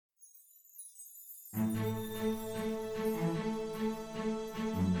To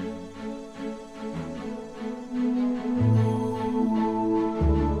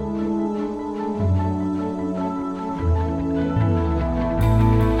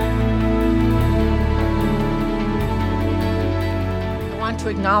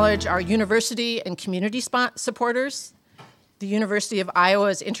acknowledge our university and community supporters, the University of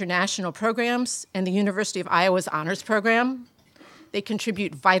Iowa's international programs, and the University of Iowa's honors program. They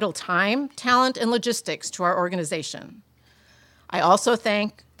contribute vital time, talent, and logistics to our organization. I also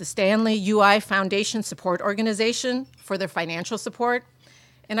thank the Stanley UI Foundation Support Organization for their financial support,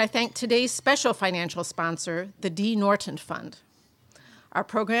 and I thank today's special financial sponsor, the D. Norton Fund. Our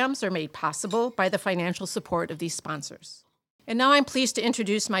programs are made possible by the financial support of these sponsors. And now I'm pleased to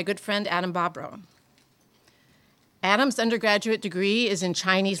introduce my good friend, Adam Bobrow. Adam's undergraduate degree is in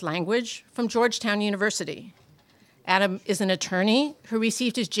Chinese language from Georgetown University. Adam is an attorney who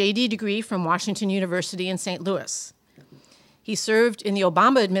received his JD degree from Washington University in St. Louis. He served in the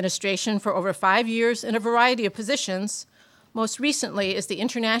Obama administration for over 5 years in a variety of positions, most recently as the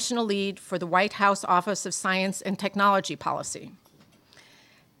international lead for the White House Office of Science and Technology Policy.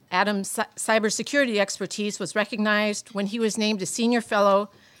 Adam's cybersecurity expertise was recognized when he was named a senior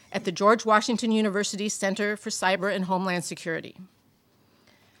fellow at the George Washington University Center for Cyber and Homeland Security.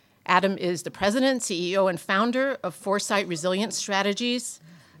 Adam is the president, CEO, and founder of Foresight Resilience Strategies,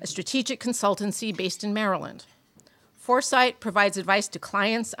 a strategic consultancy based in Maryland. Foresight provides advice to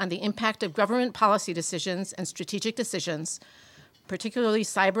clients on the impact of government policy decisions and strategic decisions, particularly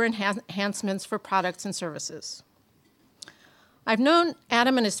cyber enhancements for products and services. I've known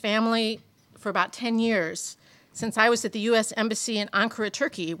Adam and his family for about 10 years, since I was at the U.S. Embassy in Ankara,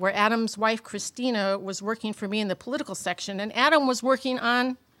 Turkey, where Adam's wife, Christina, was working for me in the political section, and Adam was working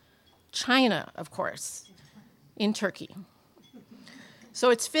on China, of course, in Turkey. So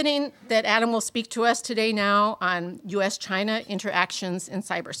it's fitting that Adam will speak to us today now on U.S.-China interactions in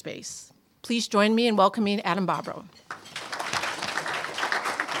cyberspace. Please join me in welcoming Adam Bobrow.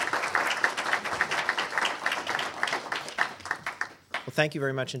 Well, thank you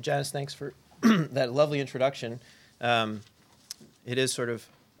very much, and Janice, thanks for that lovely introduction. It is sort of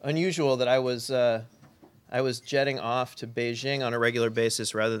unusual that I was jetting off to Beijing on a regular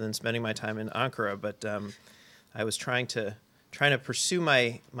basis rather than spending my time in Ankara, but I was trying to pursue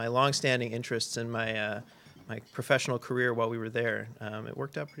my longstanding interests and my professional career while we were there. It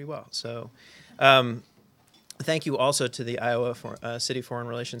worked out pretty well. So, thank you also to the Iowa City Foreign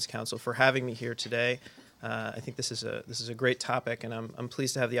Relations Council for having me here today. I think this is a great topic, and I'm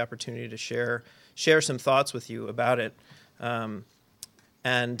pleased to have the opportunity to share some thoughts with you about it. And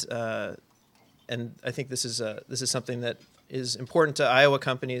I think this is something that is important to Iowa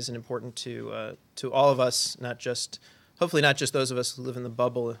companies and important to all of us, hopefully not just those of us who live in the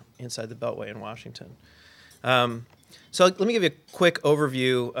bubble inside the Beltway in Washington. So let me give you a quick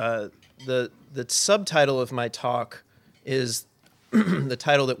overview. The subtitle of my talk is the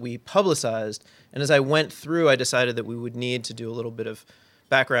title that we publicized. And as I went through, I decided that we would need to do a little bit of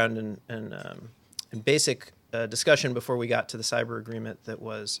background and basic discussion before we got to the cyber agreement that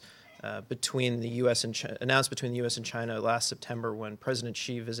was between the U.S. and announced between the U.S. and China last September when President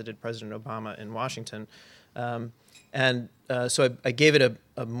Xi visited President Obama in Washington. So I gave it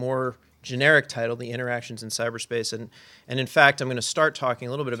a more generic title, The Interactions in Cyberspace. And in fact, I'm going to start talking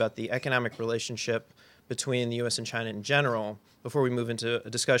a little bit about the economic relationship between the U.S. and China in general before we move into a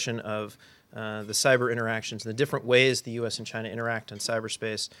discussion of the cyber interactions and the different ways the U.S. and China interact in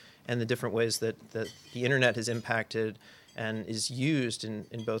cyberspace and the different ways that the internet has impacted and is used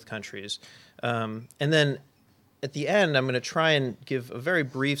in both countries. And then at the end, I'm going to try and give a very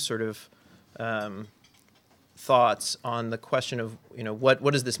brief sort of thoughts on the question of,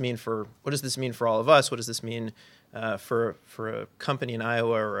 what does this mean for all of us? What does this mean for a company in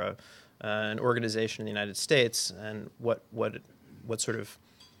Iowa or an organization in the United States, and what sort of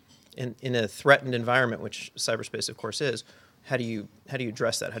in a threatened environment, which cyberspace of course is, how do you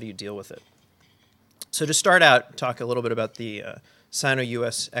address that? How do you deal with it? So to start out, talk a little bit about the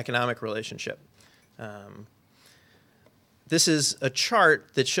Sino-U.S. economic relationship. This is a chart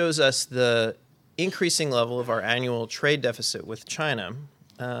that shows us the increasing level of our annual trade deficit with China,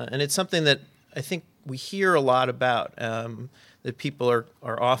 and it's something that I think we hear a lot about, that people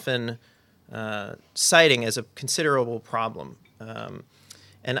are often citing as a considerable problem.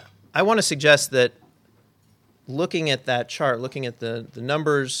 And I want to suggest that looking at that chart, looking at the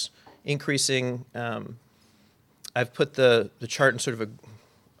numbers increasing, I've put the chart in sort of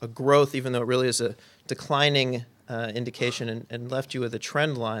a growth, even though it really is a declining indication, and left you with a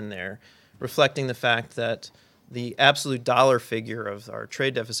trend line there, reflecting the fact that the absolute dollar figure of our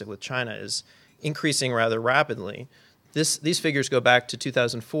trade deficit with China is increasing rather rapidly. These figures go back to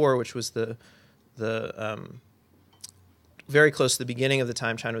 2004, which was the very close to the beginning of the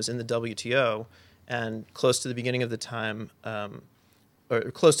time China was in the WTO, and close to the beginning of the time, or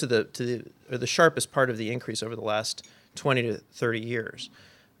close to the sharpest part of the increase over the last 20 to 30 years.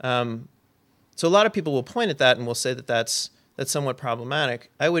 So a lot of people will point at that and will say that that's somewhat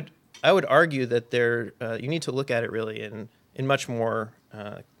problematic. I would argue that you need to look at it really in much more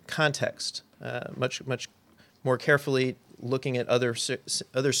context, much more carefully, looking at other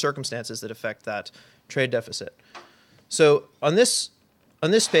circumstances that affect that trade deficit. So on this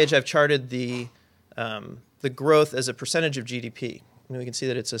page, I've charted the growth as a percentage of GDP. We can see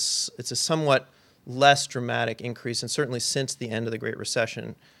that it's a somewhat less dramatic increase, and certainly since the end of the Great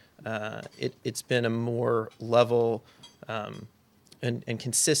Recession, it's been a more level and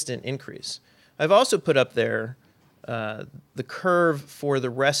consistent increase. I've also put up there the curve for the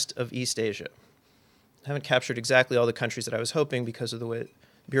rest of East Asia. I haven't captured exactly all the countries that I was hoping because of the way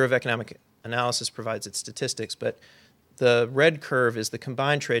Bureau of Economic Analysis provides its statistics, but the red curve is the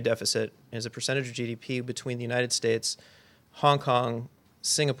combined trade deficit as a percentage of GDP between the United States, Hong Kong,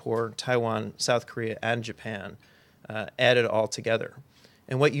 Singapore, Taiwan, South Korea, and Japan, added all together.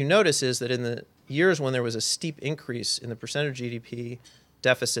 And what you notice is that in the years when there was a steep increase in the percentage of GDP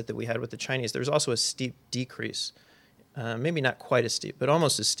deficit that we had with the Chinese, there was also a steep decrease, maybe not quite as steep, but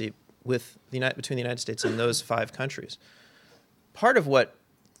almost as steep between the United States and those 5 countries. Part of what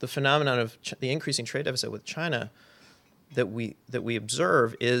the phenomenon of the increasing trade deficit with China that we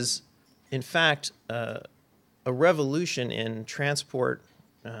observe is, in fact, a revolution in transport,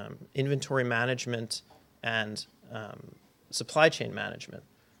 inventory management, and supply chain management.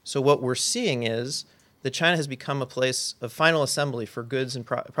 So what we're seeing is that China has become a place of final assembly for goods and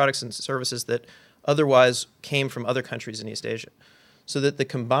products and services that otherwise came from other countries in East Asia. So that the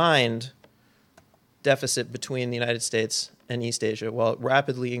combined deficit between the United States and East Asia, while it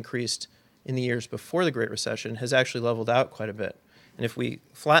rapidly increased in the years before the Great Recession, has actually leveled out quite a bit. And if we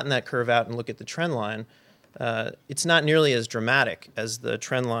flatten that curve out and look at the trend line, it's not nearly as dramatic as the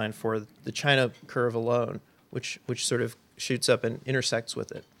trend line for the China curve alone, which sort of shoots up and intersects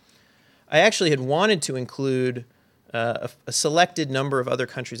with it. I actually had wanted to include a selected number of other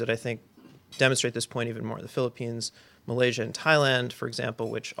countries that I think demonstrate this point even more. The Philippines, Malaysia, and Thailand, for example,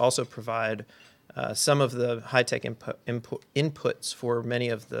 which also provide some of the high-tech inputs for many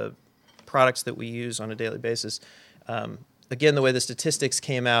of the products that we use on a daily basis. Again, the way the statistics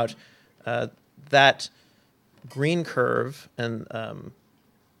came out, that green curve and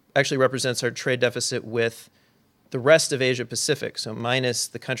actually represents our trade deficit with the rest of Asia Pacific, so minus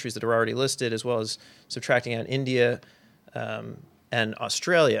the countries that are already listed, as well as subtracting out India and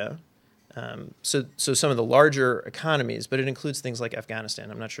Australia. So some of the larger economies, but it includes things like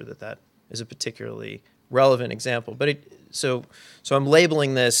Afghanistan. I'm not sure that is a particularly relevant example. But so I'm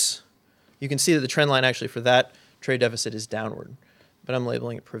labeling this. You can see that the trend line actually for that trade deficit is downward, but I'm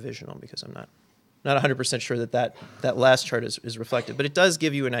labeling it provisional because I'm not 100% sure that last chart is reflected. But it does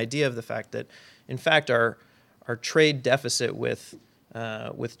give you an idea of the fact that, in fact, our trade deficit with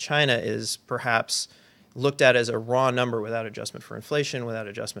China is perhaps looked at as a raw number without adjustment for inflation, without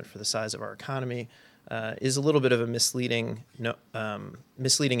adjustment for the size of our economy, is a little bit of a misleading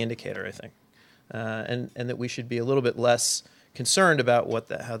indicator, I think, and that we should be a little bit less concerned about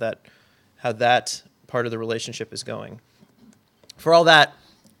how that part of the relationship is going. For all that,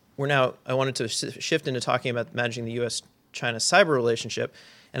 I wanted to shift into talking about managing the U.S.-China cyber relationship,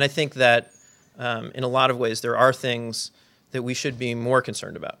 and I think that in a lot of ways there are things that we should be more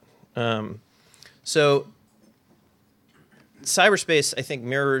concerned about. So cyberspace, I think,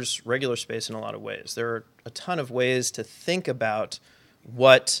 mirrors regular space in a lot of ways. There are a ton of ways to think about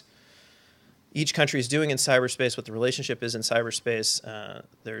what each country is doing in cyberspace, what the relationship is in cyberspace.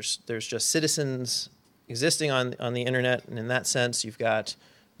 There's just citizens existing on the internet, and in that sense, you've got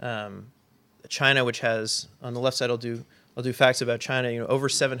China, which has, on the left side, I'll do facts about China. Over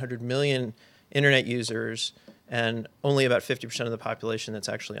 700 million internet users, and only about 50% of the population that's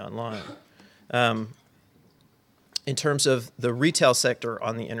actually online. In terms of the retail sector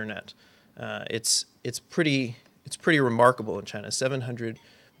on the internet, it's pretty remarkable in China. $700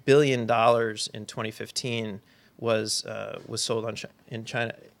 billion in 2015 was sold in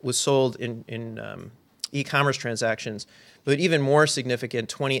China. Was sold in e-commerce transactions, but even more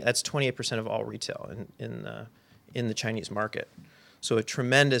significant, that's 28% of all retail in the Chinese market. So a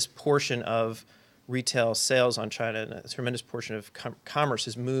tremendous portion of retail sales on China and a tremendous portion of commerce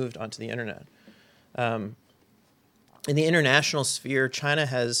has moved onto the internet. In the international sphere, China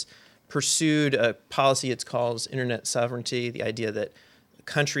has pursued a policy it calls internet sovereignty, the idea that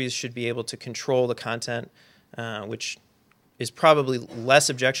countries should be able to control the content, which is probably less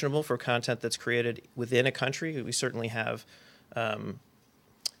objectionable for content that's created within a country. We certainly have,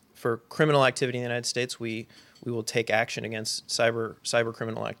 for criminal activity in the United States, we will take action against cyber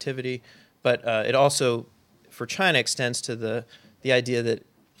criminal activity. But it also, for China, extends to the idea that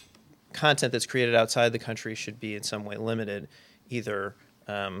content that's created outside the country should be in some way limited, either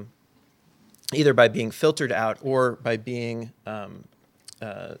by being filtered out or by being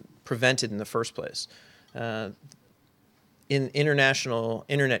prevented in the first place. In international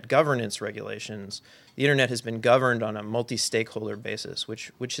internet governance regulations, the internet has been governed on a multi-stakeholder basis,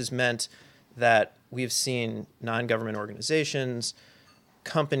 which has meant that we've seen non-government organizations,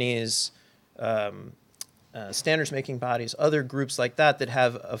 companies, standards-making bodies, other groups like that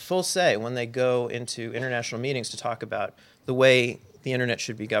have a full say when they go into international meetings to talk about the way the internet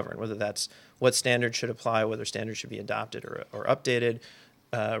should be governed, whether that's what standards should apply, whether standards should be adopted or updated,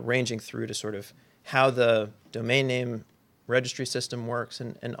 ranging through to sort of how the domain name registry system works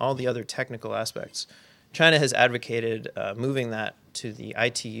and all the other technical aspects. China has advocated moving that to the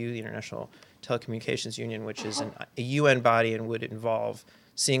ITU, the International Telecommunications Union, which is a UN body and would involve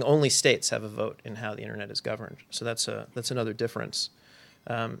seeing only states have a vote in how the internet is governed. So that's another difference.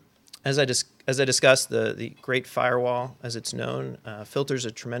 As I discussed, the Great Firewall, as it's known, filters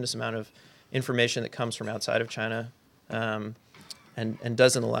a tremendous amount of information that comes from outside of China, and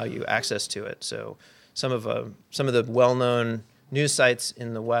doesn't allow you access to it. So some of the well-known news sites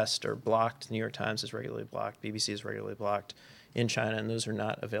in the West are blocked. New York Times is regularly blocked. BBC is regularly blocked in China, and those are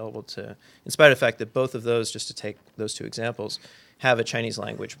not available to, in spite of the fact that both of those, just to take those two examples, have a Chinese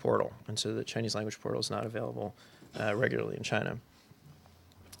language portal. And so the Chinese language portal is not available regularly in China.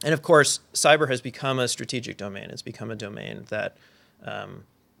 And of course, cyber has become a strategic domain. It's become a domain that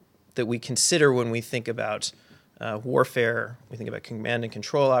we consider when we think about warfare. We think about command and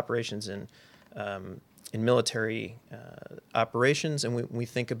control operations in military operations, and we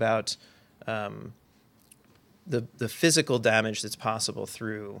think about the physical damage that's possible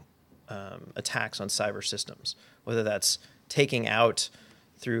through attacks on cyber systems, whether that's taking out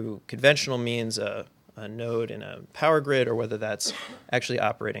through conventional means a node in a power grid, or whether that's actually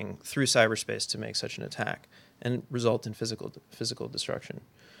operating through cyberspace to make such an attack and result in physical destruction.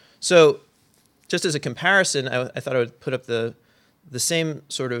 So just as a comparison, I thought I would put up the same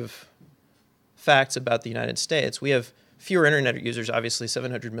sort of facts about the United States. We have fewer internet users, obviously.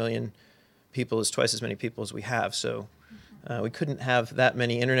 700 million people is twice as many people as we have, so we couldn't have that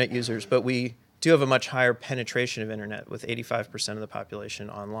many internet users, but we do have a much higher penetration of internet, with 85% of the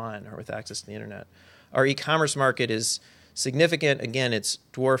population online or with access to the internet. Our e-commerce market is significant. Again, it's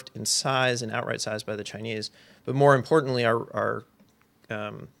dwarfed in size and outright size by the Chinese, but more importantly, our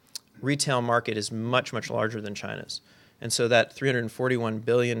retail market is much, much larger than China's. And so that $341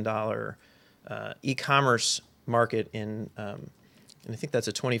 billion e-commerce market and I think that's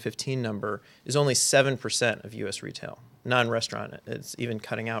a 2015 number, is only 7% of U.S. retail, non-restaurant. It's even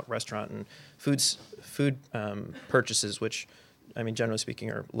cutting out restaurant and food purchases, which, I mean, generally speaking,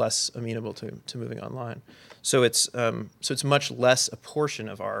 are less amenable to moving online. So it's much less a portion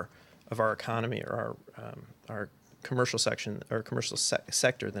of our economy or our commercial section or commercial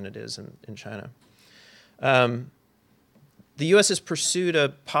sector than it is in China. The U.S. has pursued a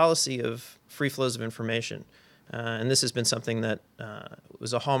policy of free flows of information. And this has been something that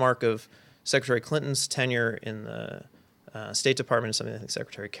was a hallmark of Secretary Clinton's tenure in the State Department. It's something I think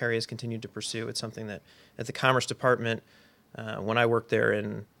Secretary Kerry has continued to pursue. It's something that at the Commerce Department, when I worked there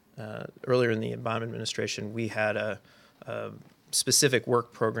earlier in the Obama administration, we had a specific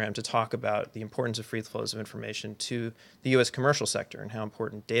work program to talk about the importance of free flows of information to the U.S. commercial sector and how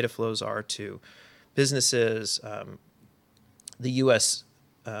important data flows are to businesses. The U.S.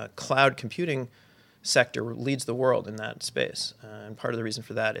 Cloud computing sector leads the world in that space. And part of the reason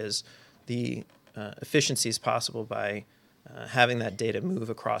for that is the efficiencies possible by having that data move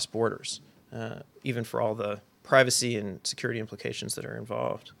across borders, even for all the privacy and security implications that are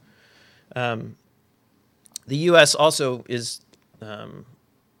involved. The U.S. also is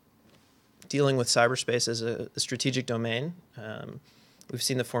dealing with cyberspace as a strategic domain. We've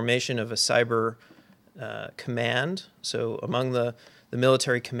seen the formation of a cyber command. So among the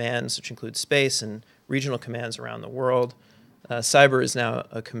military commands, which include space and regional commands around the world, cyber is now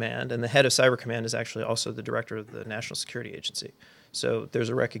a command, and the head of cyber command is actually also the director of the National Security Agency. So there's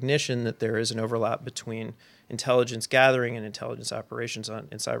a recognition that there is an overlap between intelligence gathering and intelligence operations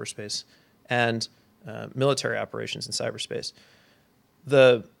in cyberspace and military operations in cyberspace.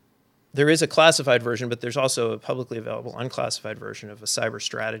 There is a classified version, but there's also a publicly available unclassified version of a cyber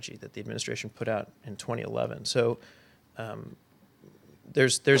strategy that the administration put out in 2011. So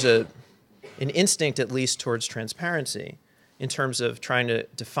there's an instinct, at least, towards transparency in terms of trying to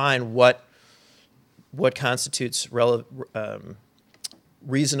define what constitutes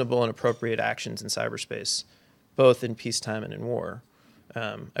reasonable and appropriate actions in cyberspace, both in peacetime and in war.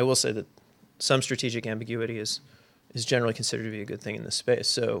 I will say that some strategic ambiguity is generally considered to be a good thing in this space.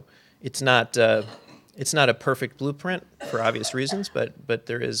 So it's not a perfect blueprint for obvious reasons, but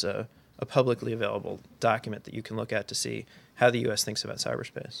there is a publicly available document that you can look at to see how the U.S. thinks about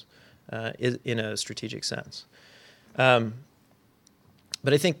cyberspace in a strategic sense.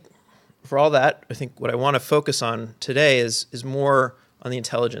 But I think for all that, I think what I want to focus on today is more on the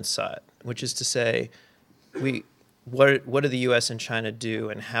intelligence side, which is to say, what do the U.S. and China do,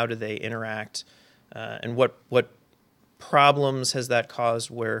 and how do they interact, and what problems has that caused?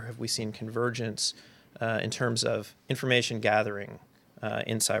 Where have we seen convergence in terms of information gathering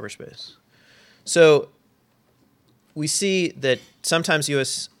in cyberspace? So we see that sometimes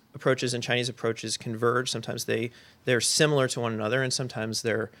U.S. approaches and Chinese approaches converge. Sometimes they're similar to one another, and sometimes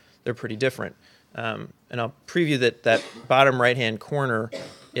they're pretty different. And I'll preview that bottom right-hand corner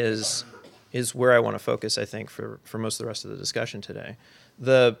is where I want to focus, I think, for most of the rest of the discussion today.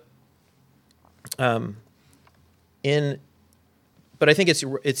 But I think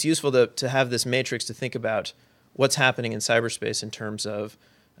it's useful to have this matrix to think about what's happening in cyberspace in terms of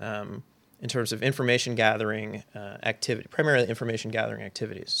information gathering activity, primarily information gathering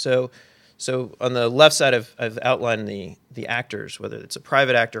activities. So on the left side, I've outlined the actors, whether it's a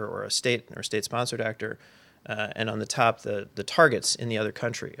private actor or a state-sponsored actor, and on the top the targets in the other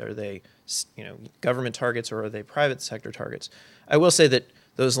country. Are they government targets or are they private sector targets? I will say that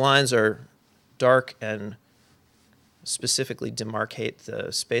those lines are dark and specifically demarcate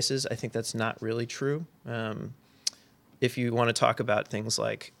the spaces. I think that's not really true. If you want to talk about things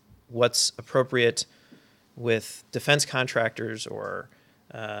like what's appropriate with defense contractors or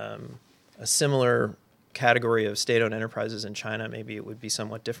a similar category of state-owned enterprises in China, maybe it would be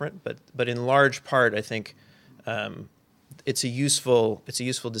somewhat different. But in large part, I think it's a useful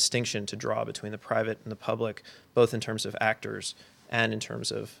distinction to draw between the private and the public, both in terms of actors and in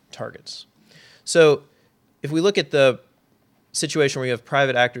terms of targets. So if we look at the situation where you have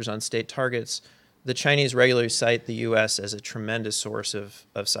private actors on state targets, the Chinese regularly cite the U.S. as a tremendous source of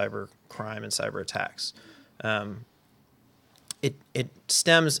cyber crime and cyber attacks. It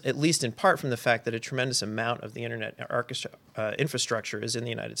stems, at least in part, from the fact that a tremendous amount of the internet infrastructure is in the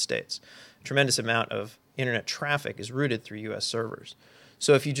United States. A tremendous amount of internet traffic is routed through U.S. servers.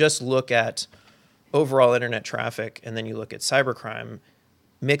 So if you just look at overall internet traffic and then you look at cybercrime,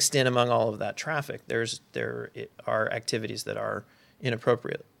 mixed in among all of that traffic, there are activities that are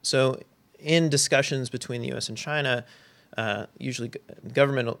inappropriate. So in discussions between the U.S. and China, usually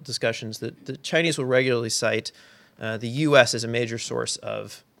governmental discussions, the Chinese will regularly cite the U.S. as a major source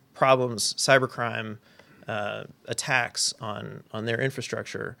of problems, cybercrime, attacks on their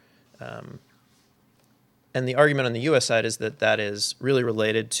infrastructure. And the argument on the U.S. side is that is really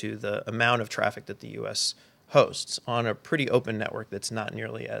related to the amount of traffic that the U.S. hosts on a pretty open network that's not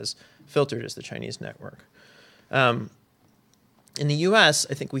nearly as filtered as the Chinese network. In the U.S.,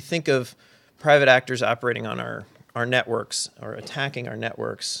 I think we think of private actors operating on our networks or attacking our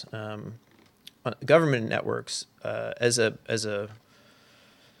networks, government networks, as a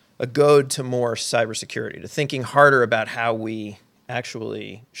goad to more cybersecurity, to thinking harder about how we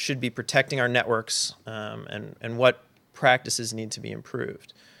actually should be protecting our networks and what practices need to be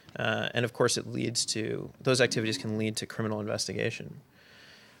improved. And of course, those activities can lead to criminal investigation.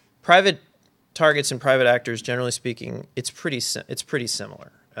 Private targets and private actors, generally speaking, it's pretty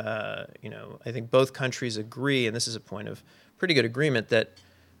similar. I think both countries agree, and this is a point of pretty good agreement, that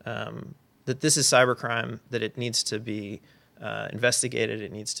this is cybercrime, that it needs to be investigated,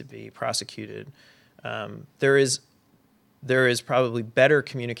 it needs to be prosecuted. There is probably better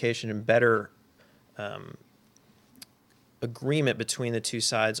communication and better agreement between the two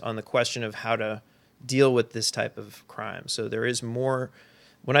sides on the question of how to deal with this type of crime. So there is more.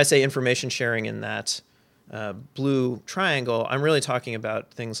 When I say information sharing in that blue triangle, I'm really talking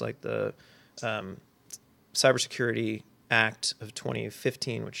about things like the Cybersecurity Act of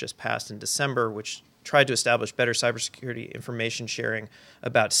 2015, which just passed in December, which tried to establish better cybersecurity information sharing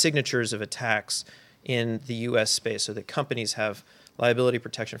about signatures of attacks in the U.S. space so that companies have liability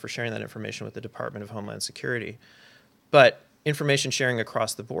protection for sharing that information with the Department of Homeland Security. But information sharing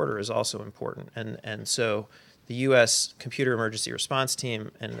across the border is also important. And so the U.S. Computer Emergency Response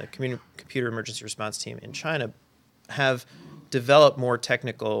Team and the Computer Emergency Response Team in China have developed more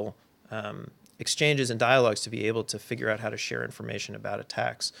technical exchanges and dialogues to be able to figure out how to share information about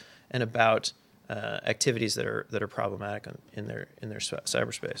attacks and about activities that are problematic in their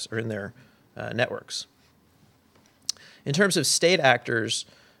cyberspace or in their networks. In terms of state actors,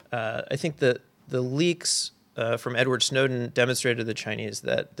 I think the leaks from Edward Snowden demonstrated to the Chinese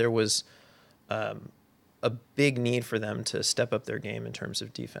that there was a big need for them to step up their game in terms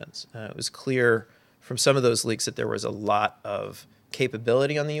of defense. It was clear from some of those leaks that there was a lot of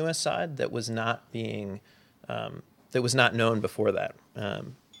capability on the U.S. side that was not known before that.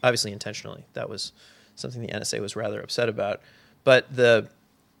 Obviously, intentionally, that was something the NSA was rather upset about. But the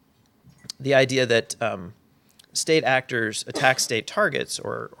idea that state actors attack state targets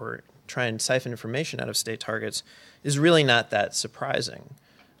or try and siphon information out of state targets is really not that surprising.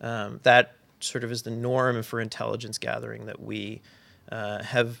 That sort of is the norm for intelligence gathering that we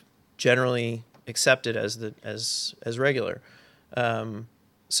have generally accepted as regular.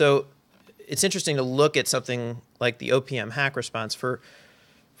 So it's interesting to look at something like the OPM hack response for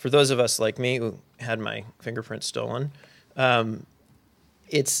those of us like me who had my fingerprints stolen.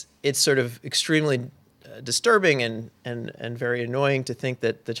 It's sort of extremely disturbing and very annoying to think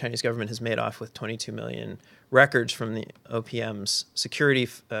that the Chinese government has made off with 22 million records from the OPM's security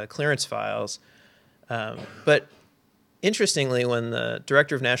clearance files. But interestingly, when the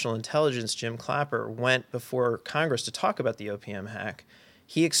Director of National Intelligence, Jim Clapper, went before Congress to talk about the OPM hack,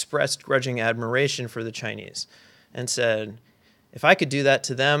 he expressed grudging admiration for the Chinese and said, if I could do that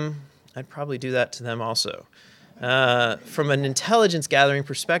to them, I'd probably do that to them also. From an intelligence gathering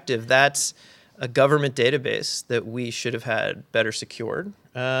perspective, that's a government database that we should have had better secured,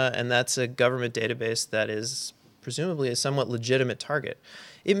 and that's a government database that is presumably a somewhat legitimate target.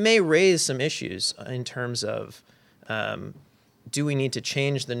 It may raise some issues in terms of do we need to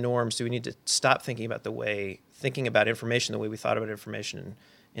change the norms? Do we need to stop thinking about information the way we thought about information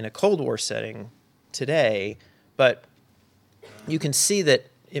in a Cold War setting today? But you can see that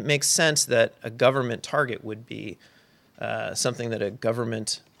it makes sense that a government target would be something that a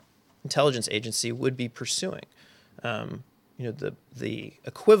government intelligence agency would be pursuing. The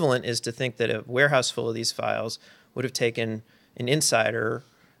equivalent is to think that a warehouse full of these files would have taken an insider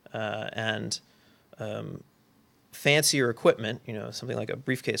and fancier equipment, something like a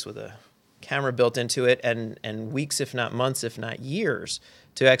briefcase with a camera built into it, and weeks, if not months, if not years,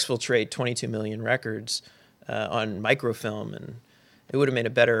 to exfiltrate 22 million records on microfilm, and it would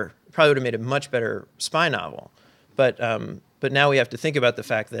have probably would have made a much better spy novel. But now we have to think about the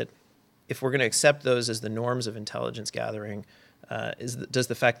fact that if we're going to accept those as the norms of intelligence gathering, does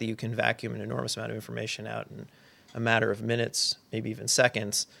the fact that you can vacuum an enormous amount of information out in a matter of minutes, maybe even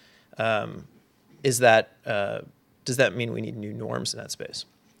seconds, does that mean we need new norms in that space?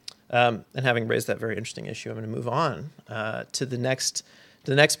 And having raised that very interesting issue, I'm going to move on to the next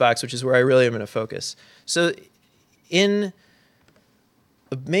box, which is where I really am going to focus. So in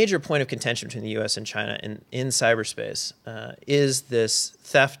a major point of contention between the U.S. and China in cyberspace is this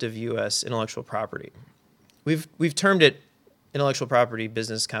theft of U.S. intellectual property. We've termed it intellectual property,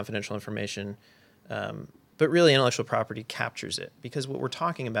 business confidential information, but really intellectual property captures it, because what we're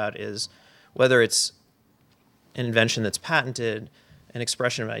talking about is whether it's an invention that's patented, an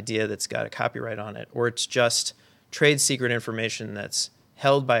expression of an idea that's got a copyright on it, or it's just trade secret information that's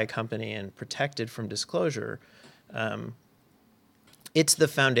held by a company and protected from disclosure. It's the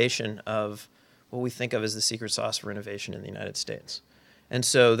foundation of what we think of as the secret sauce for innovation in the United States. And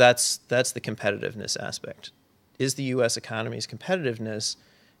so that's the competitiveness aspect. Is the U.S. economy's competitiveness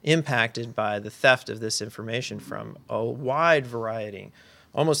impacted by the theft of this information from a wide variety,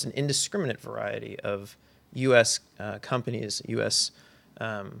 almost an indiscriminate variety of U.S. companies, U.S.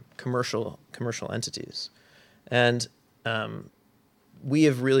 commercial entities? And we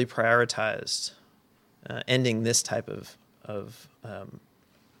have really prioritized ending this type of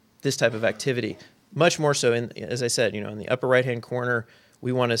activity, much more so as I said, in the upper right-hand corner,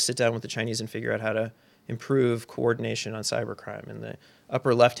 we want to sit down with the Chinese and figure out how to improve coordination on cybercrime. In the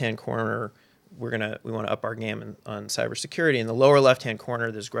upper left-hand corner, we want to up our game on cybersecurity. In the lower left-hand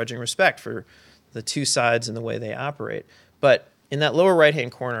corner, there's grudging respect for the two sides and the way they operate. But in that lower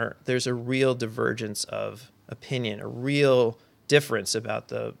right-hand corner, there's a real divergence of opinion, a real difference about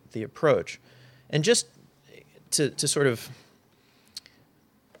the approach. And just to sort of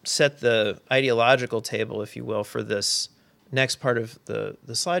set the ideological table, if you will, for this next part of the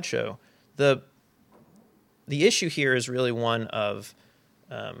slideshow, the issue here is really one of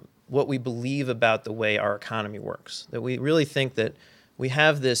what we believe about the way our economy works, that we really think that we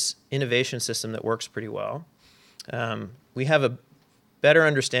have this innovation system that works pretty well. We have a better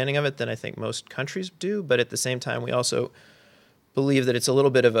understanding of it than I think most countries do, but at the same time, we also believe that it's a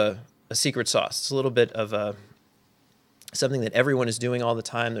little bit of a secret sauce. It's a little bit of something that everyone is doing all the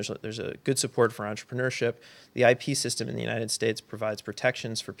time. There's a good support for entrepreneurship. The IP system in the United States provides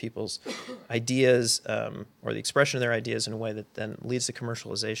protections for people's ideas or the expression of their ideas in a way that then leads to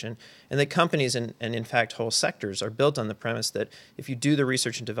commercialization. And that companies and in fact whole sectors are built on the premise that if you do the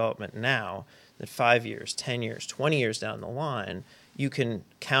research and development now, that 5 years, 10 years, 20 years down the line, you can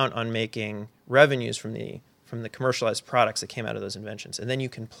count on making revenues from the commercialized products that came out of those inventions. And then you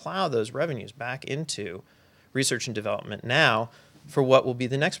can plow those revenues back into research and development now for what will be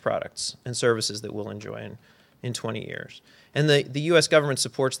the next products and services that we'll enjoy in 20 years. And the U.S. government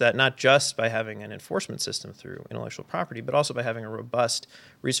supports that not just by having an enforcement system through intellectual property, but also by having a robust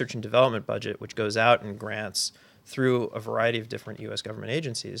research and development budget, which goes out and grants through a variety of different U.S. government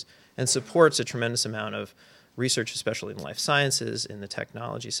agencies and supports a tremendous amount of research, especially in life sciences, in the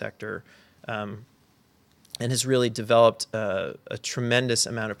technology sector, and has really developed a tremendous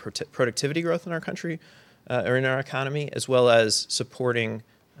amount of productivity growth in our country, or in our economy, as well as supporting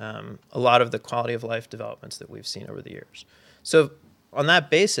a lot of the quality of life developments that we've seen over the years. So on that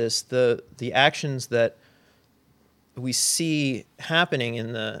basis, the actions that we see happening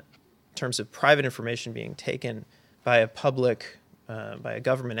in the terms of private information being taken by a public, by a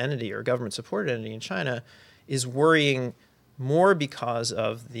government entity or a government-supported entity in China is worrying more because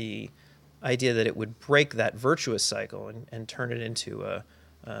of the idea that it would break that virtuous cycle and turn it into a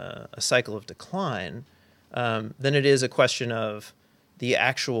cycle of decline, than it is a question of the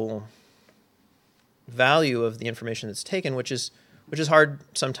actual value of the information that's taken, which is hard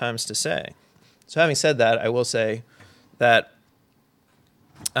sometimes to say. So having said that, I will say that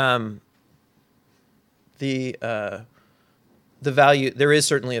the value, there is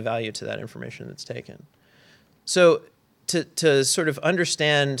certainly a value to that information that's taken. So to sort of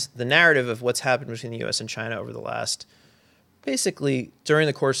understand the narrative of what's happened between the U.S. and China over the last, basically during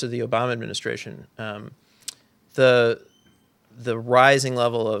the course of the Obama administration, the rising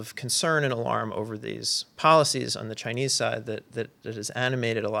level of concern and alarm over these policies on the Chinese side that has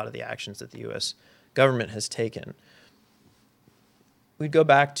animated a lot of the actions that the U.S. government has taken. We'd go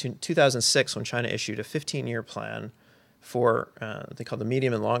back to 2006 when China issued a 15-year plan for, they call the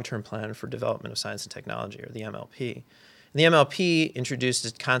Medium and Long-Term Plan for Development of Science and Technology, or the MLP. And the MLP introduced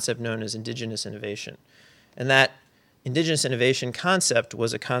a concept known as indigenous innovation. And that indigenous innovation concept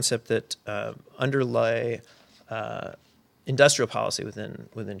was a concept that underlay industrial policy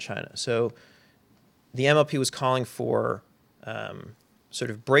within China. So the MLP was calling for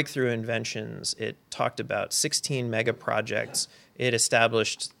sort of breakthrough inventions. It talked about 16 mega projects. It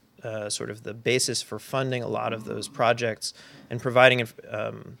established sort of the basis for funding a lot of those projects and providing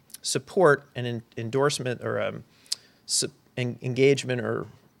support and endorsement or engagement or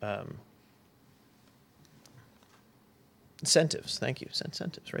incentives. Thank you.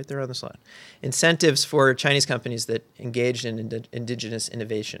 Incentives, right there on the slide. Incentives for Chinese companies that engaged in indigenous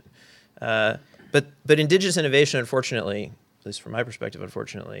innovation. But indigenous innovation, unfortunately, at least from my perspective,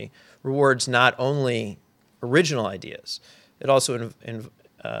 unfortunately, rewards not only original ideas. It also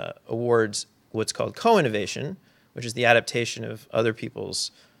awards what's called co-innovation, which is the adaptation of other people's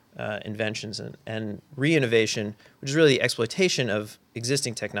inventions, and re-innovation, which is really the exploitation of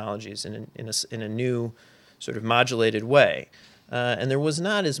existing technologies in a new sort of modulated way. And there was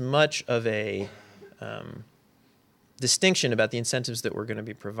not as much of a distinction about the incentives that were going to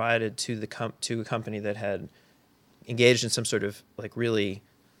be provided to a company that had engaged in some sort of like really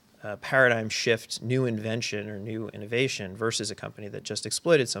paradigm shift, new invention or new innovation versus a company that just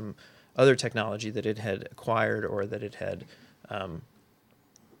exploited some other technology that it had acquired or that it had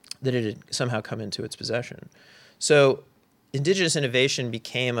somehow come into its possession. So indigenous innovation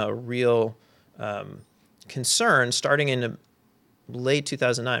became a real concern starting in late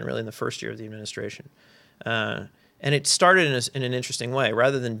 2009, really in the first year of the administration. And it started in an interesting way.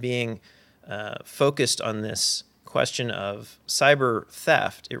 Rather than being focused on this question of cyber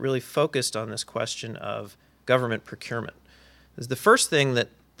theft, it really focused on this question of government procurement. It was the first thing that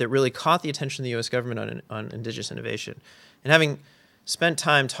really caught the attention of the U.S. government on indigenous innovation. And having spent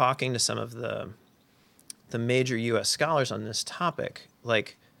time talking to some of the major U.S. scholars on this topic,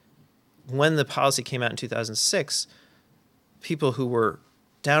 like when the policy came out in 2006, people who were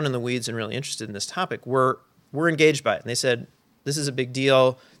down in the weeds and really interested in this topic were engaged by it. And they said, this is a big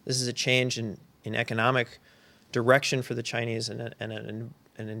deal. This is a change in economic direction for the Chinese and an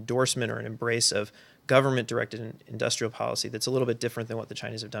endorsement or an embrace of government-directed industrial policy that's a little bit different than what the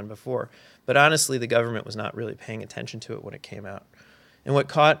Chinese have done before. But honestly, the government was not really paying attention to it when it came out. And what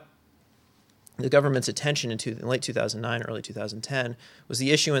caught the government's attention in late 2009, early 2010, was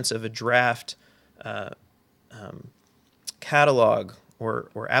the issuance of a draft catalog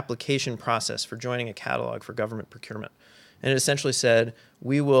or application process for joining a catalog for government procurement. And it essentially said,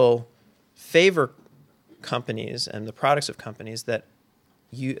 we will favor companies and the products of companies that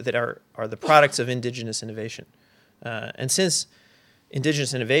are the products of indigenous innovation. And since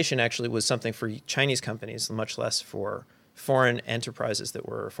indigenous innovation actually was something for Chinese companies, much less for foreign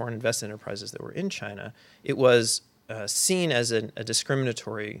invested enterprises that were in China, it was seen as a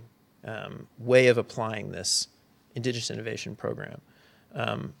discriminatory way of applying this indigenous innovation program.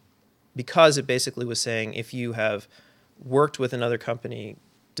 Because it basically was saying, if you have worked with another company,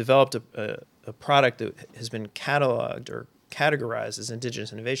 developed a product that has been cataloged or categorized as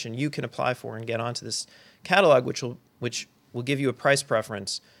indigenous innovation, you can apply for and get onto this catalog, which will give you a price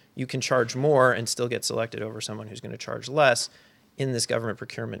preference. You can charge more and still get selected over someone who's going to charge less in this government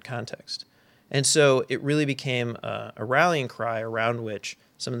procurement context. And so it really became a rallying cry around which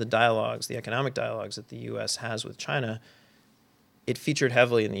some of the dialogues, the economic dialogues that the U.S. has with China, it featured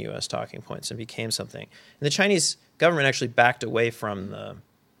heavily in the U.S. talking points and became something. And the Chinese government actually backed away from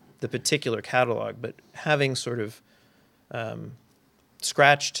the particular catalog, but having sort of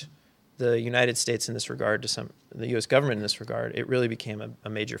scratched the United States in this regard, the U.S. government in this regard, it really became a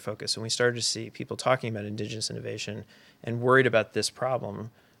major focus. And we started to see people talking about indigenous innovation and worried about this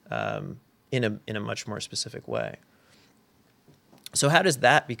problem in a much more specific way. So how does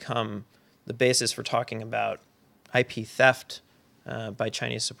that become the basis for talking about IP theft by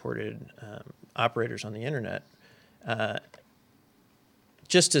Chinese-supported operators on the internet?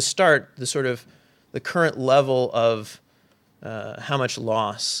 Just to start, the current level of how much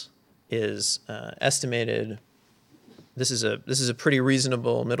loss is estimated. This is a pretty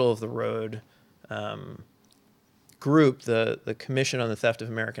reasonable, middle of the road group, the Commission on the Theft of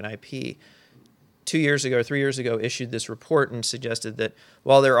American IP. 3 years ago, issued this report and suggested that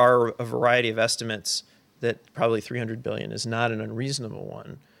while there are a variety of estimates, that probably $300 billion is not an unreasonable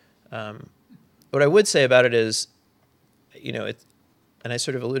one. What I would say about it is, and I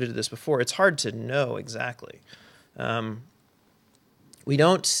sort of alluded to this before, it's hard to know exactly. We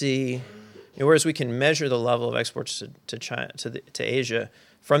don't see, whereas we can measure the level of exports to China, to Asia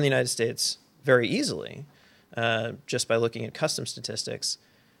from the United States very easily, just by looking at custom statistics,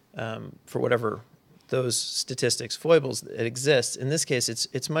 for whatever those statistics foibles that exist. In this case,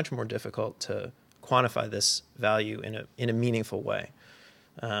 it's much more difficult to quantify this value in a meaningful way.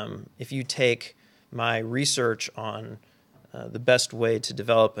 If you take my research on the best way to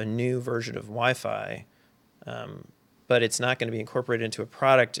develop a new version of Wi-Fi, but it's not going to be incorporated into a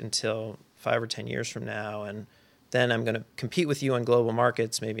product until 5 or 10 years from now, and then I'm going to compete with you on global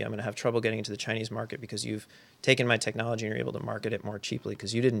markets. Maybe I'm going to have trouble getting into the Chinese market because you've taken my technology and you're able to market it more cheaply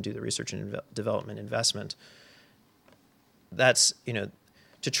because you didn't do the research and development investment. That's,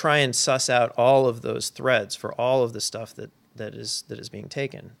 to try and suss out all of those threads for all of the stuff that is being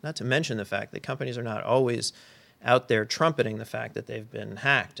taken. Not to mention the fact that companies are not always out there trumpeting the fact that they've been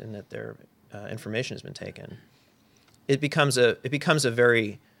hacked and that their information has been taken. It becomes a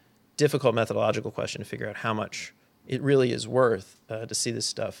very difficult methodological question to figure out how much it really is worth to see this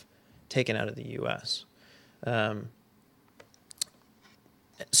stuff taken out of the U.S.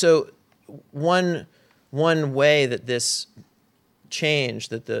 So one way that this change,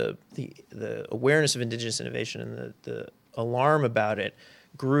 that the awareness of indigenous innovation and the alarm about it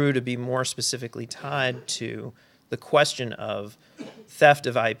grew to be more specifically tied to the question of theft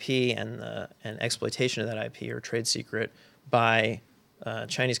of IP and exploitation of that IP or trade secret by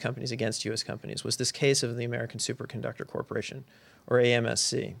Chinese companies against U.S. companies, was this case of the American Superconductor Corporation, or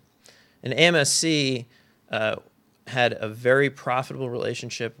AMSC. And AMSC had a very profitable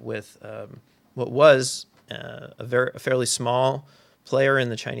relationship with what was a fairly small player in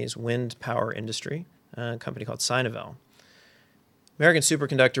the Chinese wind power industry, a company called Sinovel. American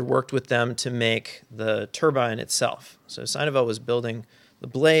Superconductor worked with them to make the turbine itself. So Sinovel was building the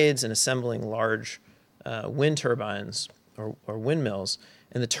blades and assembling large wind turbines or windmills,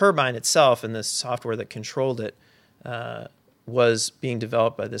 and the turbine itself and the software that controlled it was being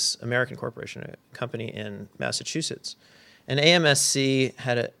developed by this American corporation, a company in Massachusetts. And AMSC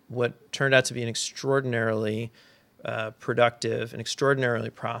had what turned out to be an extraordinarily productive and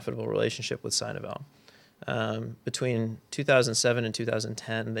extraordinarily profitable relationship with Sinovel. Between 2007 and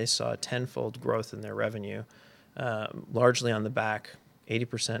 2010, they saw a tenfold growth in their revenue, largely on the back,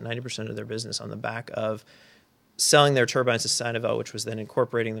 80%, 90% of their business on the back of selling their turbines to Sinovel, which was then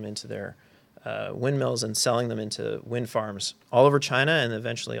incorporating them into their windmills and selling them into wind farms all over China and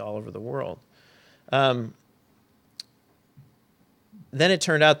eventually all over the world. Then it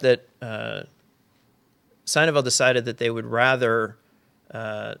turned out that Sinovel decided that they would rather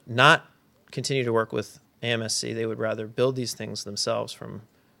not continue to work with AMSC. They would rather build these things themselves from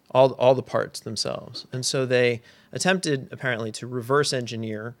all the parts themselves. And so they attempted, apparently, to reverse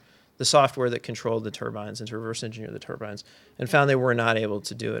engineer the software that controlled the turbines and to reverse engineer the turbines, and found they were not able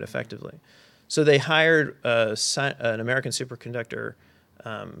to do it effectively. So they hired an American superconductor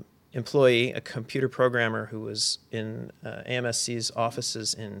employee, a computer programmer who was in AMSC's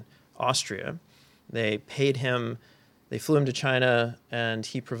offices in Austria. They paid him, they flew him to China, and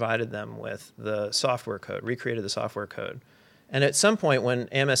he provided them with the software code, recreated the software code. And at some point when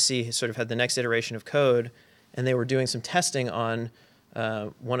AMSC sort of had the next iteration of code, and they were doing some testing on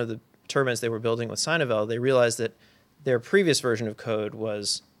one of the turbines they were building with Sinovel, they realized that their previous version of code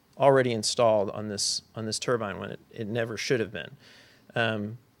was already installed on this turbine when it never should have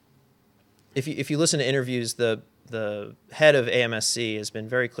been. If you listen to interviews, the head of AMSC has been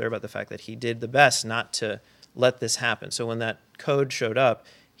very clear about the fact that he did the best not to let this happen. So when that code showed up,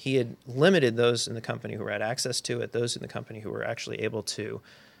 he had limited those in the company who had access to it, those in the company who were actually able to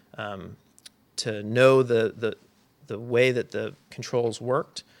know the way that the controls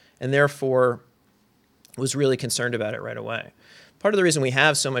worked, and therefore was really concerned about it right away. Part of the reason we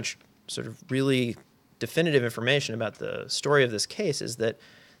have so much sort of really definitive information about the story of this case is that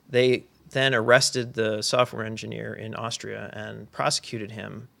they then arrested the software engineer in Austria and prosecuted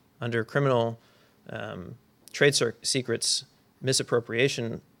him under criminal trade secrets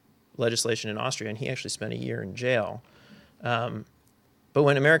misappropriation legislation in Austria, and he actually spent a year in jail. But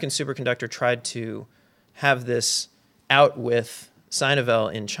when American Superconductor tried to have this out with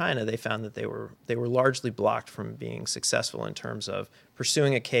Sinovel in China, they found that they were largely blocked from being successful in terms of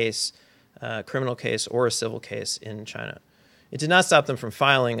pursuing a case, a criminal case or a civil case in China. It did not stop them from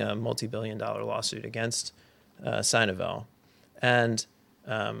filing a multi-billion-dollar lawsuit against Sinovel, and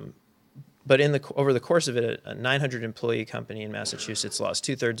but over the course of it, a 900-employee company in Massachusetts lost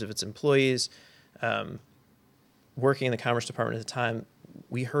 2/3 of its employees. Working in the Commerce Department at the time,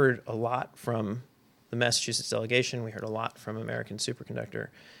 we heard a lot from the Massachusetts delegation. We heard a lot from American Superconductor,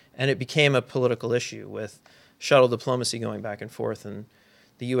 and it became a political issue with shuttle diplomacy going back and forth, and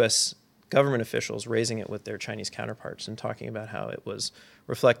the U.S. government officials raising it with their Chinese counterparts and talking about how it was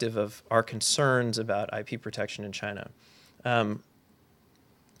reflective of our concerns about IP protection in China.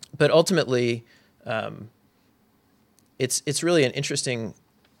 But ultimately, it's really an interesting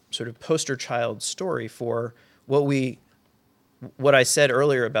sort of poster child story for what I said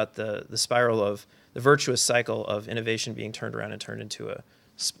earlier about the spiral of the virtuous cycle of innovation being turned around and turned into a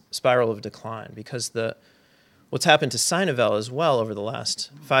spiral of decline, because what's happened to Sinovel as well over the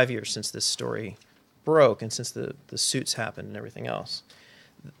last 5 years since this story broke and since the suits happened and everything else,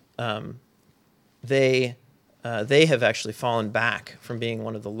 they have actually fallen back from being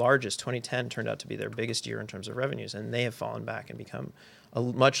one of the largest. 2010 turned out to be their biggest year in terms of revenues, and they have fallen back and become a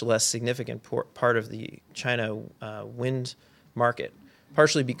much less significant part of the China wind market,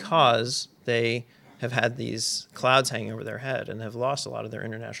 partially because they have had these clouds hanging over their head and have lost a lot of their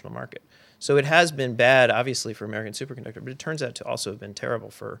international market. So it has been bad, obviously, for American Superconductor, but it turns out to also have been terrible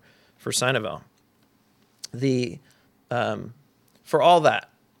for Sinovel. For all that,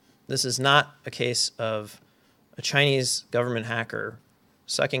 this is not a case of a Chinese government hacker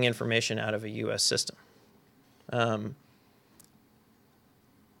sucking information out of a U.S. system. And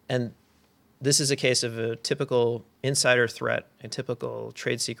this is a case of a typical insider threat, a typical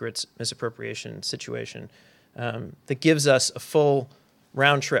trade secrets misappropriation situation that gives us a full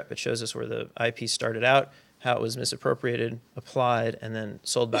round trip. It shows us where the IP started out, how it was misappropriated, applied, and then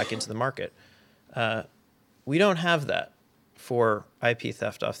sold back into the market. We don't have that for IP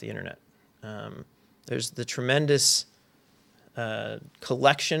theft off the internet. There's the tremendous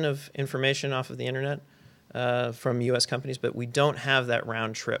collection of information off of the internet from U.S. companies, but we don't have that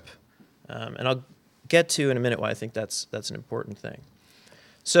round trip. And I'll get to in a minute why I think that's an important thing.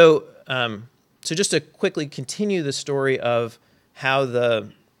 So just to quickly continue the story of how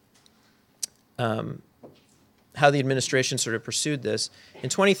the administration sort of pursued this. In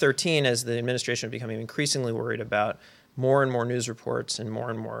 2013, as the administration was becoming increasingly worried about more and more news reports and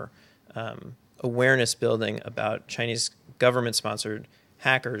more awareness building about Chinese government-sponsored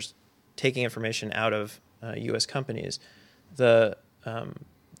hackers taking information out of U.S. companies, the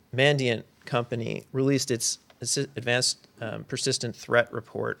Mandiant company released its advanced persistent threat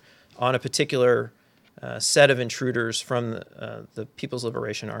report on a particular set of intruders from the People's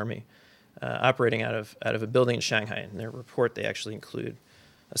Liberation Army operating out of a building in Shanghai. In their report, they actually include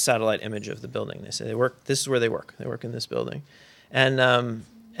a satellite image of the building. They say they work. This is where they work. They work in this building,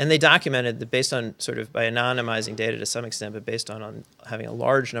 and they documented that based on sort of by anonymizing data to some extent, but based on having a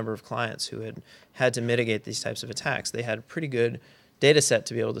large number of clients who had to mitigate these types of attacks, they had a pretty good data set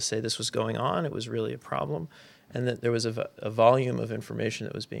to be able to say this was going on. It was really a problem, and that there was a volume of information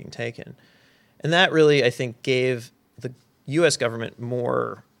that was being taken. And that really, I think, gave the U.S. government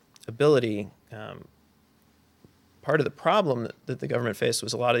more ability. Part of the problem that the government faced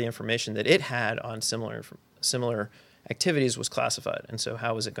was a lot of the information that it had on similar activities was classified. And so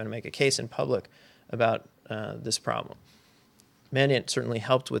how was it going to make a case in public about this problem? Mandiant certainly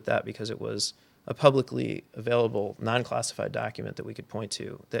helped with that because it was a publicly available, non-classified document that we could point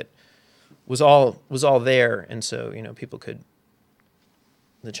to that was all there. And so,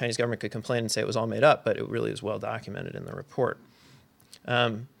 the Chinese government could complain and say it was all made up, but it really is well documented in the report.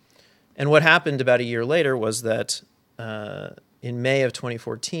 And what happened about a year later was that in May of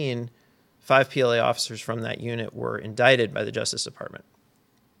 2014, 5 PLA officers from that unit were indicted by the Justice Department.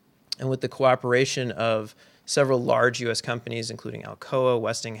 And with the cooperation of several large U.S. companies, including Alcoa,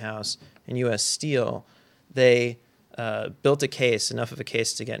 Westinghouse, and U.S. Steel, they built a case, enough of a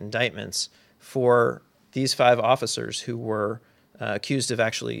case to get indictments for these 5 officers who were accused of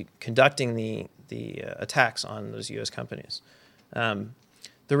actually conducting the attacks on those U.S. companies.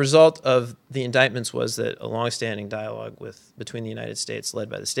 The result of the indictments was that a longstanding dialogue between the United States, led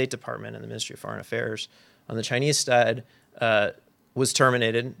by the State Department and the Ministry of Foreign Affairs on the Chinese side, was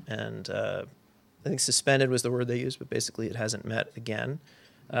terminated, and I think suspended was the word they used, but basically it hasn't met again.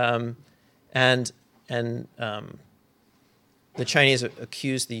 And the Chinese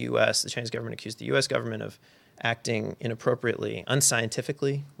accused the Chinese government accused the U.S. government of acting inappropriately,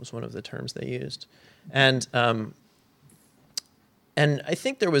 unscientifically was one of the terms they used. And I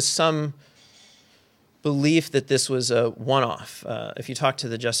think there was some belief that this was a one-off. If you talk to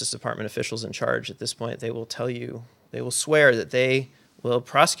the Justice Department officials in charge at this point, they will swear that they will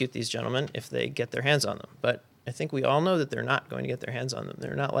prosecute these gentlemen if they get their hands on them. But I think we all know that they're not going to get their hands on them.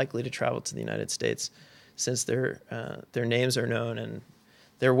 They're not likely to travel to the United States since their names are known and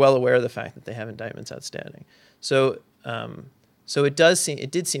they're well aware of the fact that they have indictments outstanding. So it did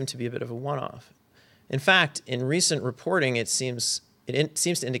seem to be a bit of a one-off. In fact, in recent reporting, it seems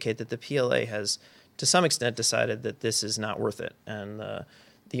to indicate that the PLA has, to some extent, decided that this is not worth it, and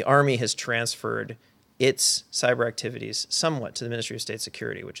the Army has transferred its cyber activities somewhat to the Ministry of State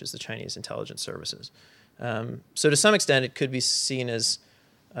Security, which is the Chinese intelligence services. So to some extent, it could be seen as,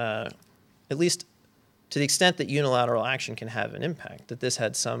 at least to the extent that unilateral action can have an impact, that this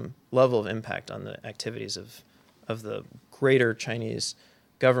had some level of impact on the activities of the greater Chinese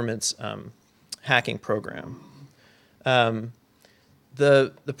government's hacking program.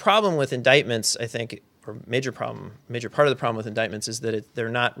 The problem with indictments, I think, or major part of the problem with indictments is that they're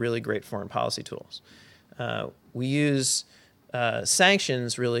not really great foreign policy tools. We use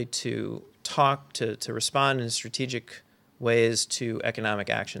sanctions really to respond in strategic ways to economic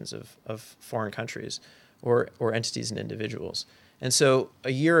actions of foreign countries or entities and individuals. And so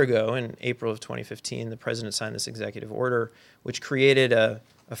a year ago, in April of 2015, the president signed this executive order, which created a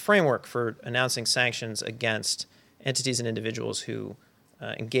framework for announcing sanctions against entities and individuals who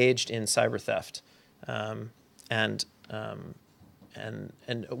engaged in cyber theft, and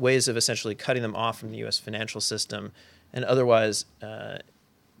ways of essentially cutting them off from the U.S. financial system and otherwise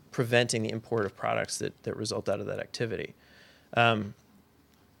preventing the import of products that result out of that activity.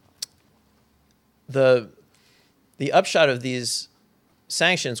 The upshot of these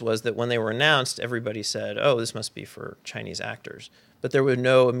sanctions was that when they were announced, everybody said, oh, this must be for Chinese actors. But there was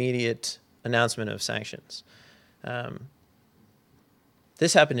no immediate announcement of sanctions.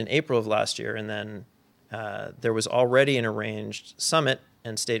 This happened in April of last year, and then there was already an arranged summit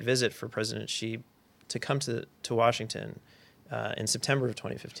and state visit for President Xi to come to Washington in September of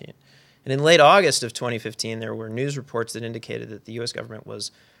 2015. And in late August of 2015, there were news reports that indicated that the U.S. government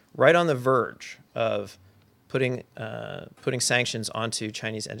was right on the verge of putting sanctions onto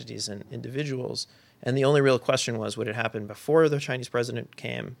Chinese entities and individuals. And the only real question was, would it happen before the Chinese president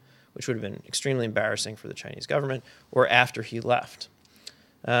came, which would have been extremely embarrassing for the Chinese government, or after he left?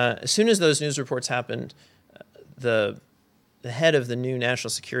 As soon as those news reports happened, the head of the new National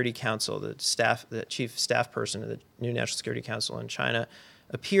Security Council, the chief staff person of the new National Security Council in China,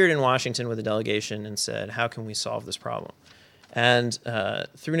 appeared in Washington with a delegation and said, how can we solve this problem? And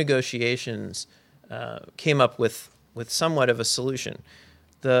through negotiations, came up with somewhat of a solution.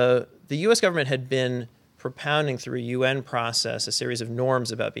 The U.S. government had been propounding through a UN process a series of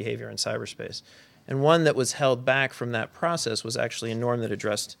norms about behavior in cyberspace. And one that was held back from that process was actually a norm that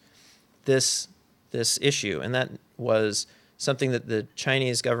addressed this issue. And that was something that the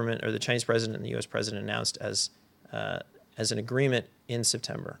Chinese government, or the Chinese president and the U.S. president, announced as an agreement in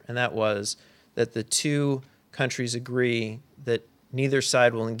September. And that was that the two countries agree that neither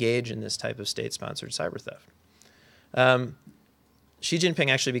side will engage in this type of state-sponsored cyber theft. Xi Jinping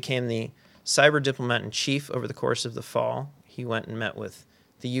actually became the cyber diplomat-in-chief over the course of the fall. He went and met with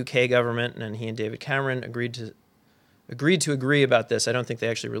the UK government, and he and David Cameron agreed to agree about this. I don't think they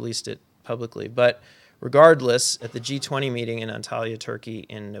actually released it publicly. But regardless, at the G20 meeting in Antalya, Turkey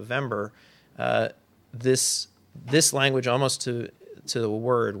in November, this language almost to the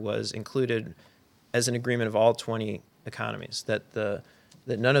word was included as an agreement of all 20 economies, that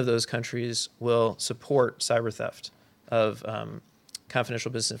none of those countries will support cyber theft of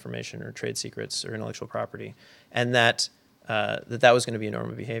confidential business information or trade secrets or intellectual property, and that was going to be a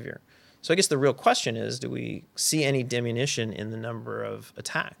normal behavior. So I guess the real question is, do we see any diminution in the number of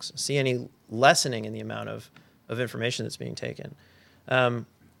attacks, see any lessening in the amount of information that's being taken?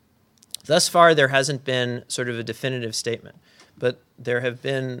 Thus far, there hasn't been sort of a definitive statement, but there have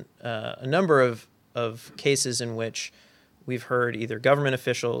been a number of cases in which we've heard either government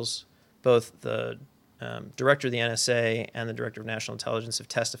officials, both the director of the NSA and the director of national intelligence have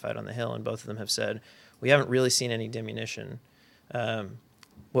testified on the Hill, and both of them have said, we haven't really seen any diminution.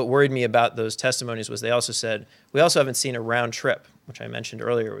 What worried me about those testimonies was they also said, we also haven't seen a round trip, which I mentioned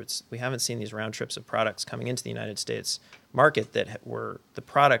earlier. We haven't seen these round trips of products coming into the United States market that were the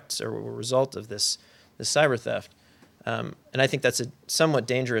products or were a result of this cyber theft. And I think that's a somewhat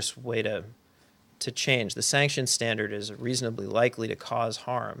dangerous way to change. The sanction standard is reasonably likely to cause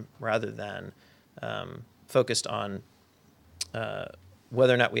harm rather than focused on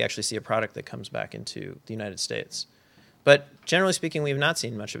whether or not we actually see a product that comes back into the United States. But generally speaking, we have not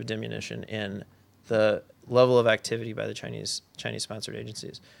seen much of a diminution in the level of activity by the Chinese-sponsored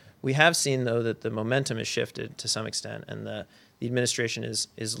agencies. We have seen, though, that the momentum has shifted to some extent, and the administration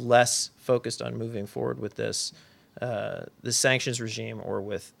is less focused on moving forward with this sanctions regime or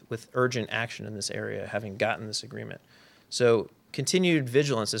with urgent action in this area, having gotten this agreement. So continued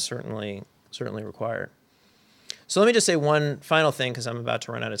vigilance is certainly required. So let me just say one final thing, because I'm about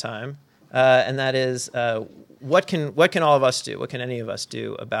to run out of time, and that is what can all of us do? What can any of us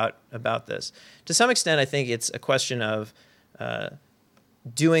do about this? To some extent, I think it's a question of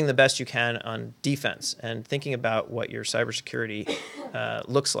doing the best you can on defense and thinking about what your cybersecurity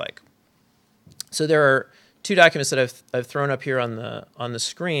looks like. So there are two documents that I've thrown up here on the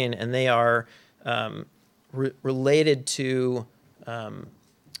screen, and they are related to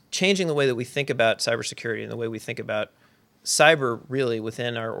changing the way that we think about cybersecurity and the way we think about cyber really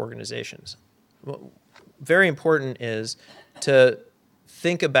within our organizations. Very important is to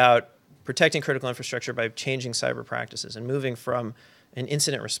think about protecting critical infrastructure by changing cyber practices and moving from an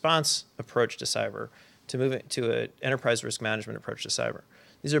incident response approach to cyber to moving to an enterprise risk management approach to cyber.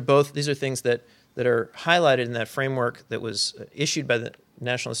 These are things that are highlighted in that framework that was issued by the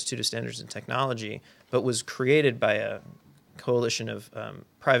National Institute of Standards and Technology, but was created by a coalition of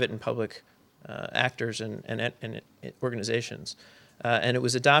private and public actors and organizations. And it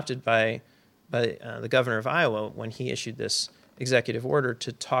was adopted by the governor of Iowa when he issued this executive order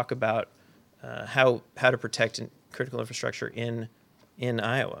to talk about how to protect critical infrastructure in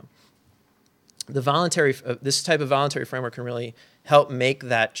Iowa. This type of voluntary framework can really help make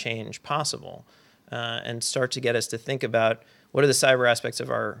that change possible and start to get us to think about what are the cyber aspects of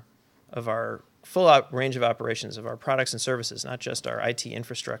our full range of operations of our products and services, not just our IT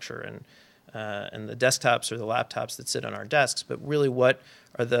infrastructure and the desktops or the laptops that sit on our desks, but really what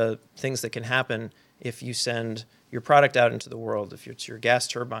are the things that can happen if you send your product out into the world, if it's your gas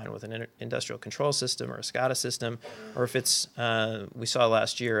turbine with an industrial control system or a SCADA system, or if it's, we saw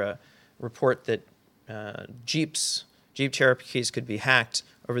last year a report that Jeep Cherokees could be hacked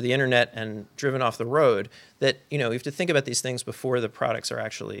over the internet and driven off the road, that you have to think about these things before the products are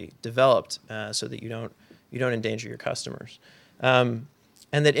actually developed so that you don't endanger your customers.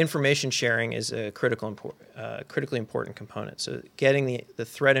 And that information sharing is a critically important component. So getting the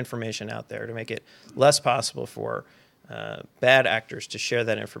threat information out there to make it less possible for bad actors to share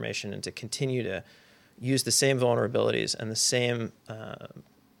that information and to continue to use the same vulnerabilities and the same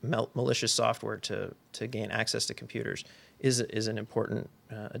malicious software to gain access to computers is an important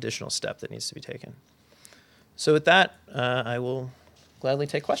additional step that needs to be taken. So with that, I will gladly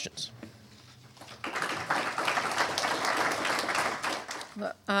take questions.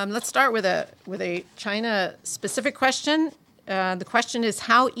 Let's start with a China-specific question. The question is,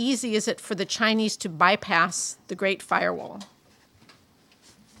 how easy is it for the Chinese to bypass the Great Firewall?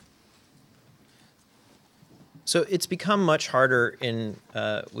 So it's become much harder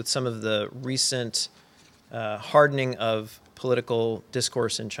with some of the recent hardening of political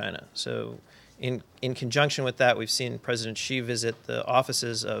discourse in China. So in conjunction with that, we've seen President Xi visit the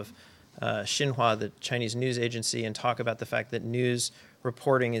offices of Xinhua, the Chinese news agency, and talk about the fact that news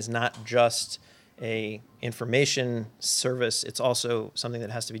reporting is not just a information service. It's also something that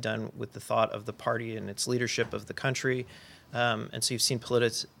has to be done with the thought of the party and its leadership of the country. And so you've seen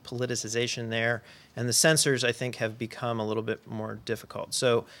politicization there. And the censors, I think, have become a little bit more difficult.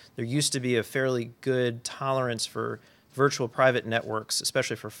 So there used to be a fairly good tolerance for virtual private networks,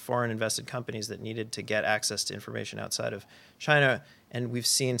 especially for foreign invested companies that needed to get access to information outside of China. And we've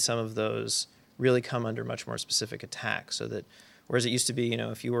seen some of those really come under much more specific attack. So that whereas it used to be, you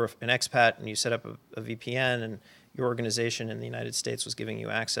know, if you were an expat and you set up a VPN and your organization in the United States was giving you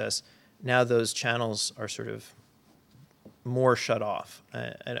access, now those channels are sort of more shut off.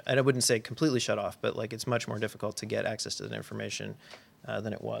 And I wouldn't say completely shut off, but like it's much more difficult to get access to that information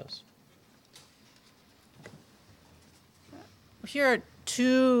than it was. Here are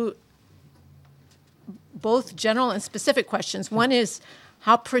two both general and specific questions. One is,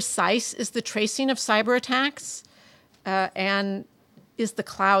 how precise is the tracing of cyber attacks? And is the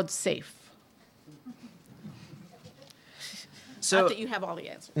cloud safe? So, not that you have all the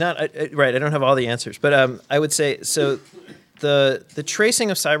answers. Right, I don't have all the answers. But I would say, so the tracing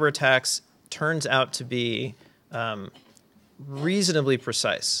of cyber attacks turns out to be reasonably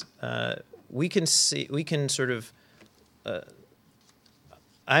precise. We can sort of,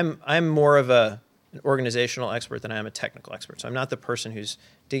 I'm more of an organizational expert than I am a technical expert. So I'm not the person who's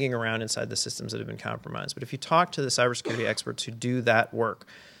digging around inside the systems that have been compromised. But if you talk to the cybersecurity experts who do that work,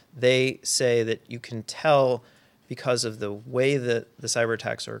 they say that you can tell because of the way that the cyber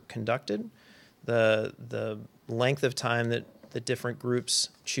attacks are conducted, the length of time that different groups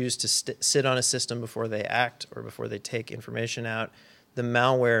choose to sit on a system before they act or before they take information out, the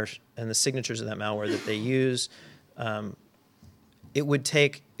malware and the signatures of that malware that they use. It would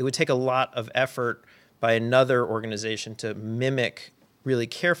take a lot of effort by another organization to mimic really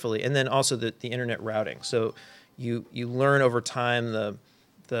carefully, and then also the internet routing. So you learn over time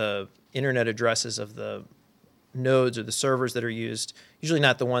the internet addresses of the nodes or the servers that are used, usually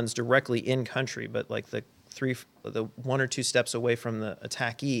not the ones directly in country, but like the one or two steps away from the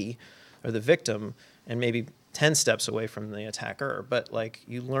attackee or the victim, and maybe 10 steps away from the attacker. But like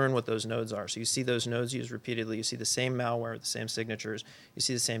you learn what those nodes are. So you see those nodes used repeatedly. You see the same malware, the same signatures. You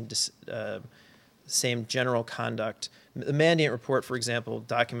see the same general conduct. The Mandiant report, for example,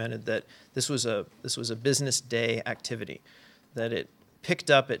 documented that this was a business day activity, that it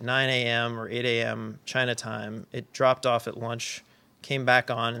picked up at 9 a.m. or 8 a.m. China time. It dropped off at lunch, came back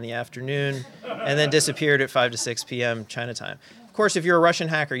on in the afternoon, and then disappeared at 5 to 6 p.m. China time. Of course, if you're a Russian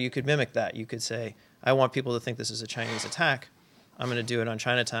hacker, you could mimic that. You could say, I want people to think this is a Chinese attack. I'm going to do it on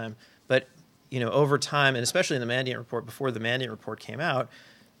China time. But over time, and especially in the Mandiant report, before the Mandiant report came out,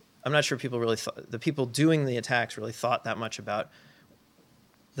 I'm not sure people really thought, the people doing the attacks really thought that much about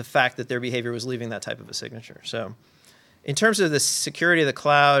the fact that their behavior was leaving that type of a signature. So in terms of the security of the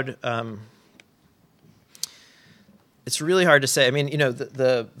cloud, it's really hard to say. I mean,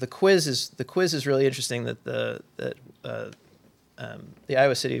 the quiz is really interesting that the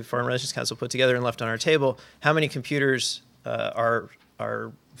Iowa City Foreign Relations Council put together and left on our table. How many computers are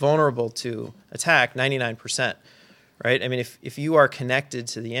vulnerable to attack? 99%, right? I mean, if you are connected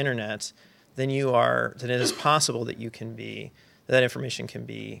to the internet, then it is possible that that information can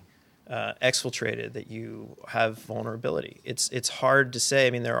be exfiltrated, that you have vulnerability. It's hard to say.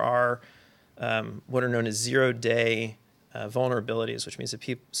 I mean, there are what are known as zero-day vulnerabilities, which means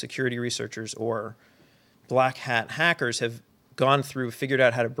that security researchers or black hat hackers have gone through, figured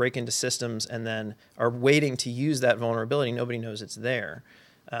out how to break into systems, and then are waiting to use that vulnerability. Nobody knows it's there.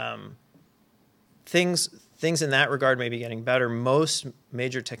 Things in that regard may be getting better. Most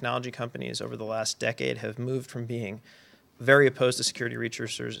major technology companies over the last decade have moved from being very opposed to security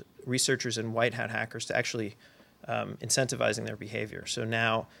researchers and white hat hackers to actually incentivizing their behavior. So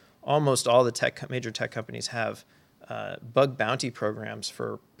now almost all the major tech companies have bug bounty programs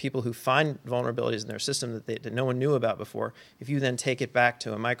for people who find vulnerabilities in their system that no one knew about before. If you then take it back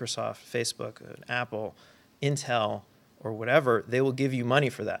to a Microsoft, Facebook, an Apple, Intel, or whatever, they will give you money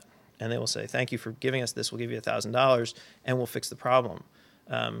for that. And they will say, thank you for giving us this. We'll give you $1,000 and we'll fix the problem.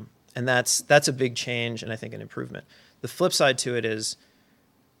 And that's a big change and I think an improvement. The flip side to it is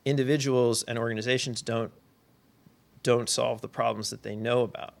individuals and organizations don't solve the problems that they know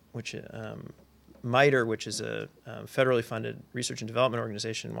about, which MITRE, which is a federally funded research and development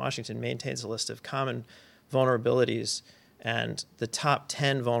organization in Washington, maintains a list of common vulnerabilities, and the top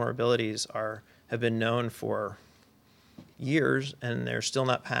 10 vulnerabilities have been known for years, and they're still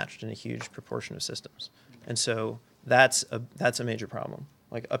not patched in a huge proportion of systems. And so that's a major problem.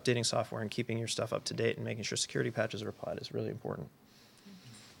 Like updating software and keeping your stuff up to date and making sure security patches are applied is really important.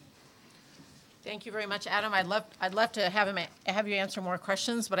 Thank you very much, Adam. I'd love to have you answer more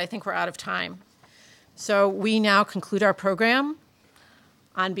questions, but I think we're out of time. So we now conclude our program.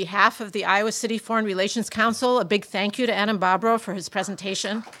 On behalf of the Iowa City Foreign Relations Council, a big thank you to Adam Bobrow for his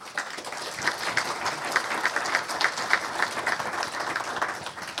presentation.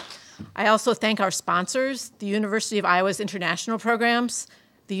 I also thank our sponsors, the University of Iowa's International Programs,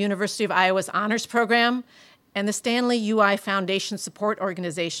 the University of Iowa's Honors Program, and the Stanley UI Foundation Support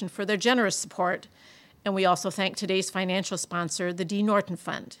Organization for their generous support. And we also thank today's financial sponsor, the D. Norton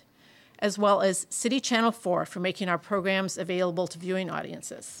Fund, as well as City Channel 4 for making our programs available to viewing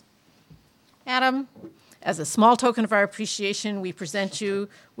audiences. Adam, as a small token of our appreciation, we present you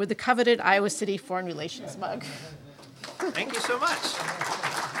with the coveted Iowa City Foreign Relations mug. Thank you so much.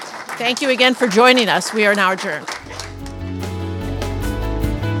 Thank you again for joining us. We are now adjourned.